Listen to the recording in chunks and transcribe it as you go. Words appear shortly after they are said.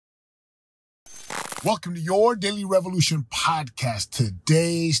Welcome to your Daily Revolution podcast.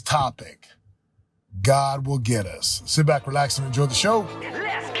 Today's topic, God will get us. Sit back, relax, and enjoy the show.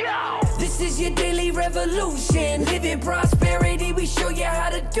 Let's go! This is your Daily Revolution. Live in prosperity, we show you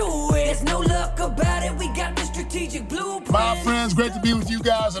how to do it. There's no luck about it, we got the strategic blueprint. My friends, great to be with you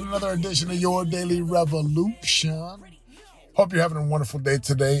guys on another edition of your Daily Revolution. Hope you're having a wonderful day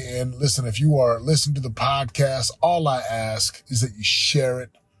today. And listen, if you are listening to the podcast, all I ask is that you share it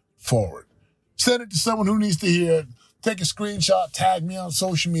forward. Send it to someone who needs to hear it. Take a screenshot, tag me on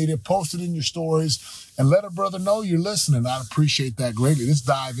social media, post it in your stories, and let a brother know you're listening. I'd appreciate that greatly. Let's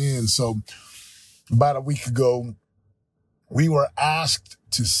dive in. So about a week ago, we were asked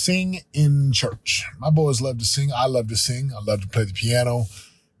to sing in church. My boys love to sing. I love to sing. I love to play the piano.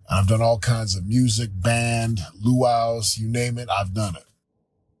 I've done all kinds of music, band, luau's, you name it, I've done it.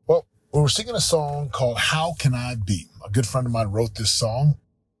 Well, we were singing a song called How Can I Be? A good friend of mine wrote this song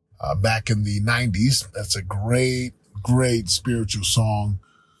back in the 90s. That's a great spiritual song.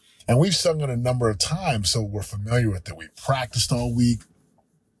 And we've sung it a number of times, so we're familiar with it. We practiced all week.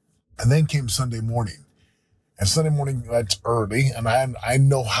 And then came Sunday morning. And Sunday morning, it's early, and I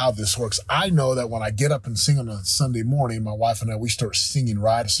know how this works. I know that when I get up and sing on a Sunday morning, my wife and I, we start singing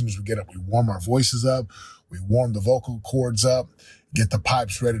right as soon as we get up. We warm our voices up. We warm the vocal cords up, get the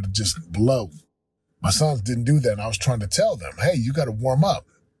pipes ready to just blow. My sons didn't do that, and I was trying to tell them, hey, you got to warm up.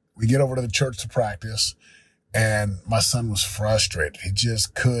 We get over to the church to practice, and my son was frustrated. He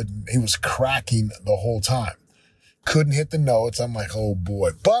just couldn't. He was cracking the whole time. Couldn't hit the notes. I'm like, oh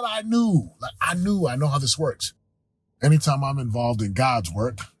boy. But I know how this works. Anytime I'm involved in God's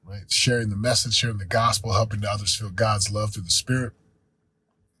work, right, sharing the message, sharing the gospel, helping others feel God's love through the Spirit,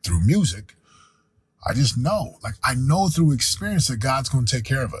 through music, I just know, I know through experience that God's going to take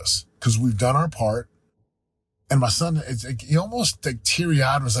care of us because we've done our part. And my son, he almost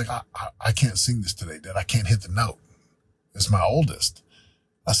teary-eyed, was like, I can't sing this today, Dad. I can't hit the note. It's my oldest.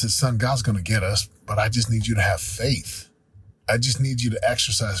 I said, son, God's going to get us, but I just need you to have faith. I just need you to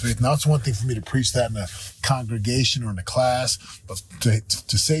exercise faith. Now, it's one thing for me to preach that in a congregation or in a class, but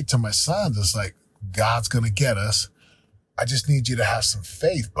to say to my sons, it's like, God's going to get us. I just need you to have some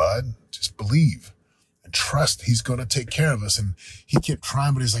faith, bud. Just believe and trust he's going to take care of us. And he kept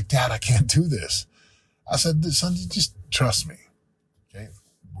trying, but he's like, Dad, I can't do this. I said, son, just trust me. Okay.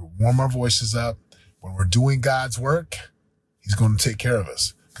 We warm our voices up. When we're doing God's work, he's going to take care of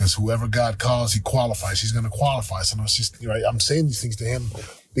us. Because whoever God calls, he qualifies. He's going to qualify. So it's just, I'm saying these things to him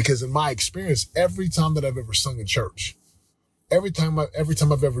because in my experience, every time that I've ever sung in church, every time I've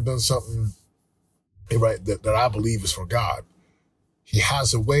ever done something, right, that I believe is for God, he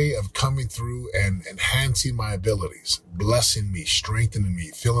has a way of coming through and enhancing my abilities, blessing me, strengthening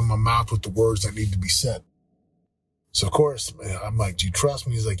me, filling my mouth with the words that need to be said. So of course, I'm like, do you trust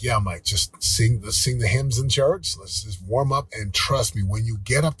me? He's like, yeah. I'm like, let's sing the hymns in church. Let's just warm up and trust me. When you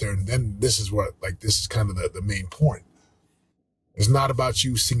get up there, and then this is kind of the main point. It's not about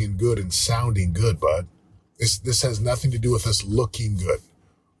you singing good and sounding good, bud. This has nothing to do with us looking good.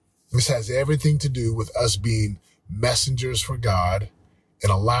 This has everything to do with us being messengers for God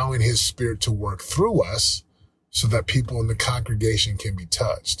and allowing his Spirit to work through us so that people in the congregation can be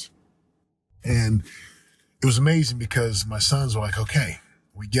touched. And it was amazing because my sons were like, okay,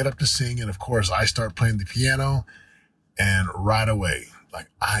 we get up to sing. And of course I start playing the piano and right away,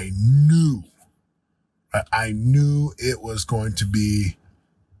 I knew it was going to be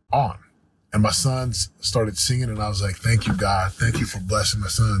on. And my sons started singing and I was like, thank you, God. Thank you for blessing my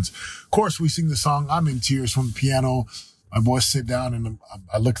sons. Of course, we sing the song. I'm in tears from the piano. My boys sit down and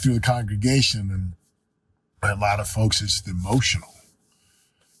I look through the congregation and a lot of folks are just emotional.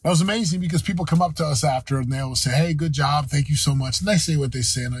 That was amazing because people come up to us after and they will say, hey, good job. Thank you so much. And they say what they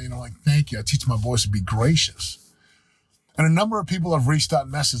say. And thank you. I teach my boys to be gracious. And a number of people have reached out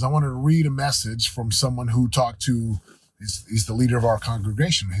messages. I wanted to read a message from someone who talked to, he's the leader of our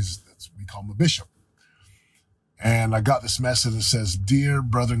congregation. We call him a bishop. And I got this message that says, dear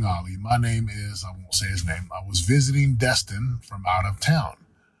Brother Gali, my name is, I won't say his name. I was visiting Destin from out of town.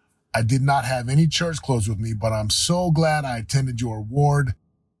 I did not have any church clothes with me, but I'm so glad I attended your ward.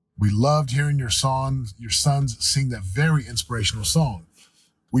 We loved hearing your sons sing that very inspirational song.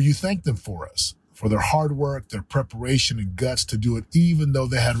 Will you thank them for us, for their hard work, their preparation and guts to do it, even though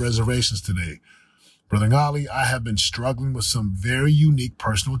they had reservations today? Brother Gali, I have been struggling with some very unique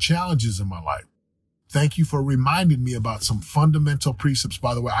personal challenges in my life. Thank you for reminding me about some fundamental precepts.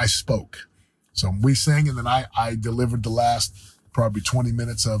 By the way, I spoke. So we sang and then I delivered the last probably 20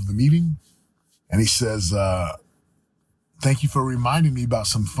 minutes of the meeting. And he says, thank you for reminding me about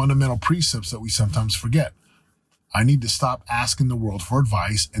some fundamental precepts that we sometimes forget. I need to stop asking the world for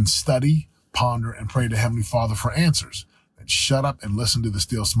advice and study, ponder, and pray to Heavenly Father for answers. And shut up and listen to the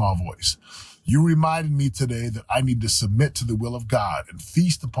still small voice. You reminded me today that I need to submit to the will of God and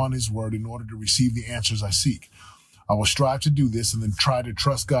feast upon his word in order to receive the answers I seek. I will strive to do this and then try to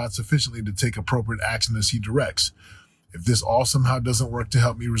trust God sufficiently to take appropriate action as he directs. If this all somehow doesn't work to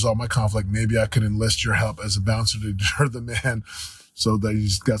help me resolve my conflict, maybe I could enlist your help as a bouncer to deter the man. So that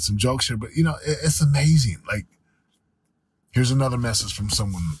he's got some jokes here. But, it's amazing. Like, here's another message from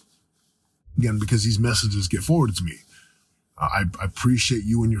someone, again, because these messages get forwarded to me. I appreciate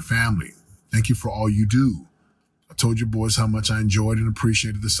you and your family. Thank you for all you do. I told your boys how much I enjoyed and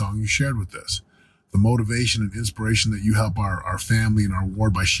appreciated the song you shared with us. The motivation and inspiration that you help our family and our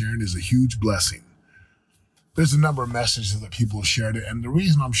ward by sharing is a huge blessing. There's a number of messages that people have shared it. And the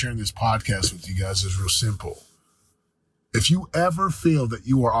reason I'm sharing this podcast with you guys is real simple. If you ever feel that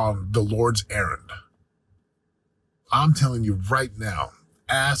you are on the Lord's errand, I'm telling you right now,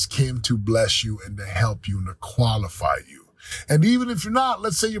 ask him to bless you and to help you and to qualify you. And even if you're not,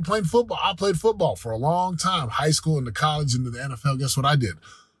 let's say you're playing football. I played football for a long time, high school, into college, into the NFL. Guess what I did?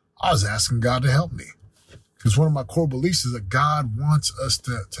 I was asking God to help me. Because one of my core beliefs is that God wants us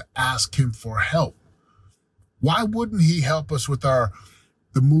to ask him for help. Why wouldn't he help us with the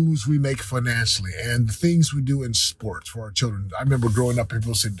moves we make financially and the things we do in sports for our children? I remember growing up,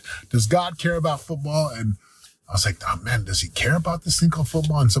 people said, does God care about football? And I was like, oh man, does he care about this thing called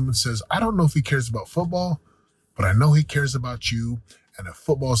football? And someone says, I don't know if he cares about football, but I know he cares about you. And if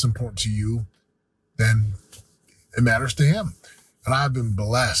football is important to you, then it matters to him. And I've been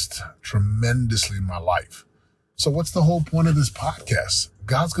blessed tremendously in my life. So what's the whole point of this podcast?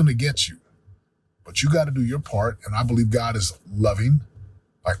 God's going to get you, but you got to do your part. And I believe God is loving,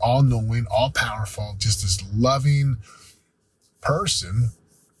 like all knowing, all powerful, just this loving person.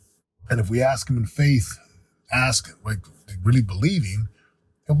 And if we ask him in faith, ask like really believing,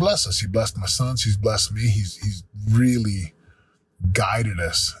 he'll bless us. He blessed my sons. He's blessed me. He's really guided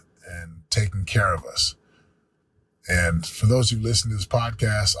us and taken care of us. And for those who listen to this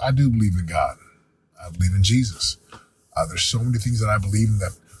podcast, I do believe in God. I believe in Jesus. There's so many things that I believe in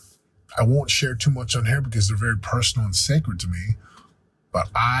that I won't share too much on here because they're very personal and sacred to me. But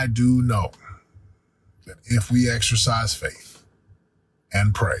I do know that if we exercise faith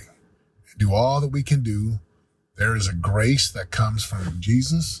and pray and do all that we can do, there is a grace that comes from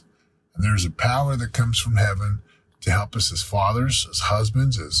Jesus, and there is a power that comes from heaven to help us as fathers, as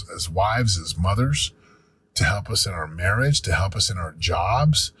husbands, as wives, as mothers, to help us in our marriage, to help us in our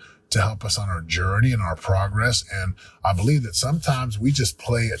jobs, to help us on our journey and our progress. And I believe that sometimes we just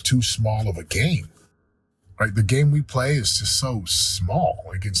play a too small of a game, right? The game we play is just so small.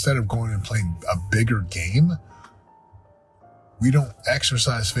 Like instead of going and playing a bigger game, we don't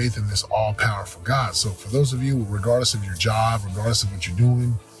exercise faith in this all-powerful God. So for those of you, regardless of your job, regardless of what you're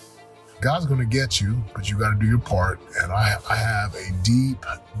doing, God's going to get you, but you got to do your part. And I have a deep,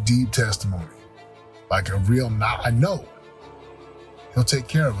 deep testimony, like a real, I know he'll take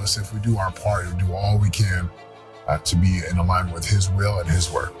care of us if we do our part and do all we can to be in alignment with his will and his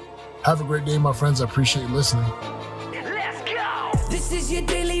word. Have a great day, my friends. I appreciate you listening. Let's go! This is your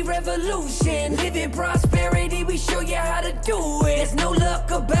daily revolution. Living prosperity, we show you how to do it. There's no luck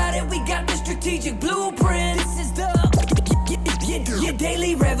about it, we got the strategic blueprint. This is your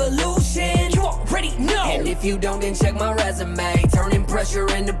daily revolution. You already know. And if you don't, then check my resume. Turning pressure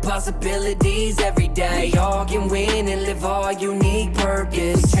into possibilities every day. Y'all can win and live our unique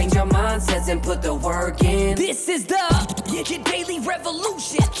purpose. We change our mindsets and put the work in. This is your daily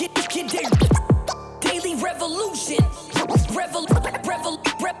revolution. Daily revolution. Revolution.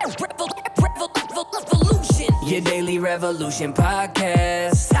 Your daily revolution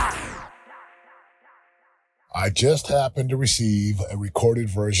podcast. I just happened to receive a recorded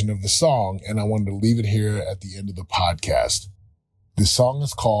version of the song, and I wanted to leave it here at the end of the podcast. The song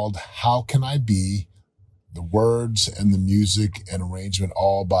is called How Can I Be? The words and the music and arrangement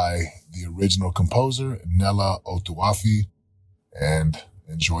all by the original composer, Nella Otuafi. And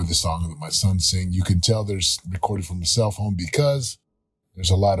enjoy the song that my son sing. You can tell there's recorded from a cell phone because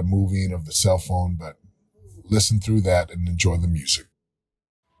there's a lot of moving of the cell phone, but listen through that and enjoy the music.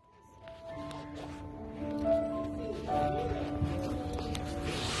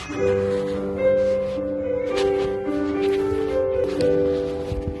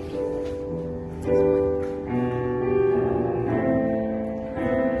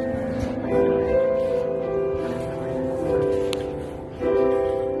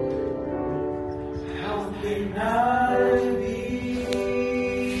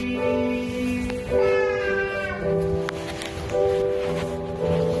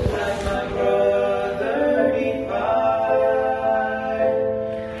 Like my brother defied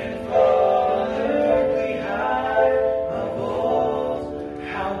and fought.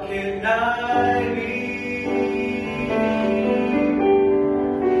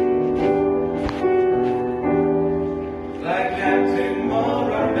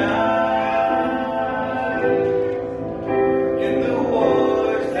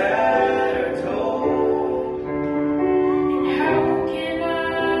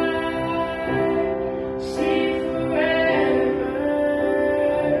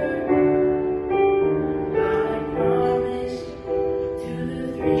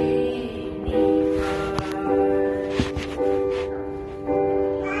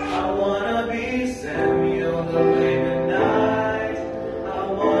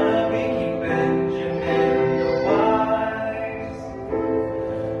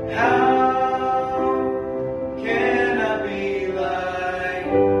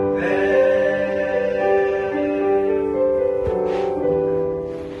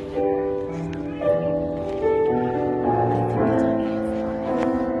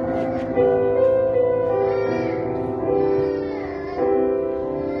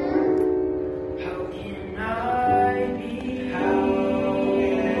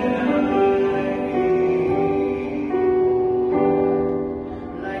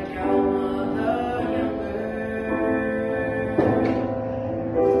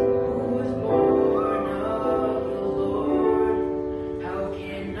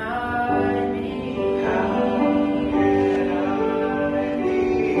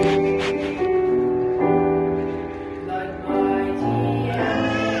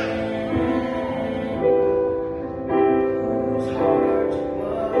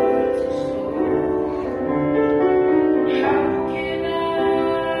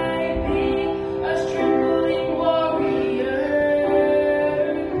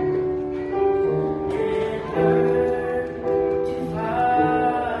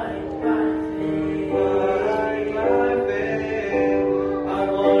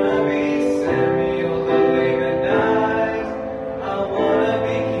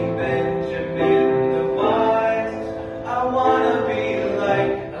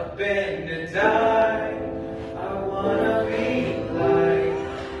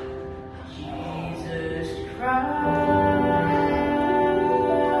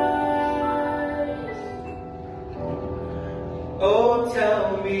 Oh,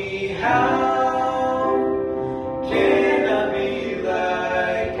 tell me how.